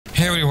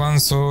Hey everyone,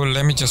 so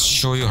let me just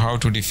show you how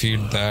to defeat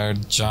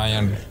that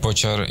giant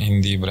butcher in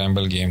the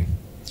Bramble game.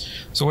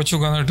 So what you're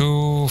gonna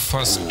do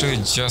first,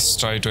 just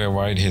try to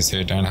avoid his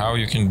hit, and how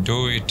you can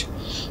do it,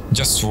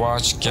 just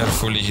watch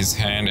carefully his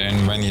hand,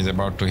 and when he's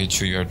about to hit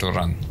you, you have to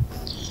run.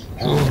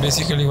 So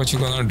basically what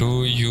you're gonna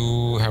do,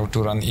 you have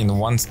to run in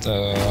one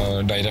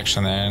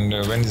direction,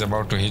 and when he's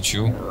about to hit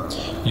you,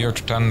 you have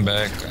to turn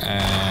back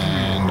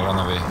and run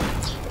away.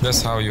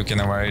 That's how you can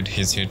avoid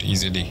his hit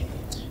easily.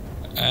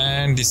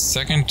 And the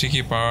second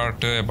tricky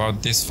part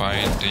about this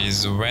fight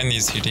is when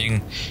he's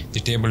hitting the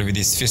table with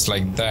his fist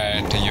like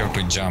that, you have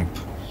to jump.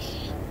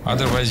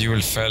 Otherwise you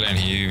will fail and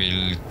he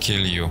will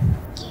kill you.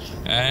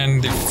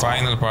 And the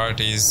final part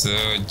is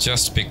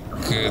just pick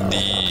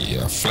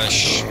the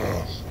flash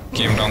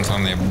came down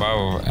from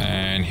above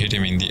and hit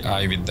him in the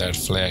eye with that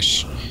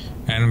flash.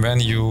 And when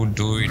you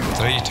do it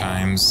 3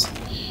 times,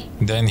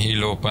 then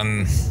he'll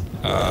open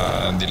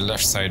the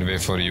left side way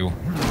for you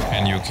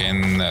and you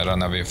can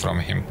run away from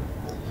him.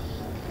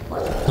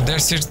 So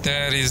that's it.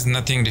 There is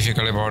nothing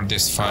difficult about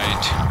this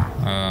fight.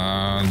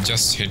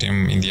 Just hit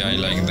him in the eye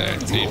like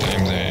that 3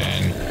 times,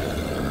 and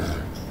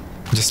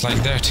just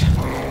like that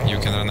you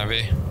can run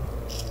away.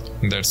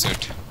 That's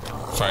it.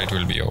 Fight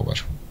will be over.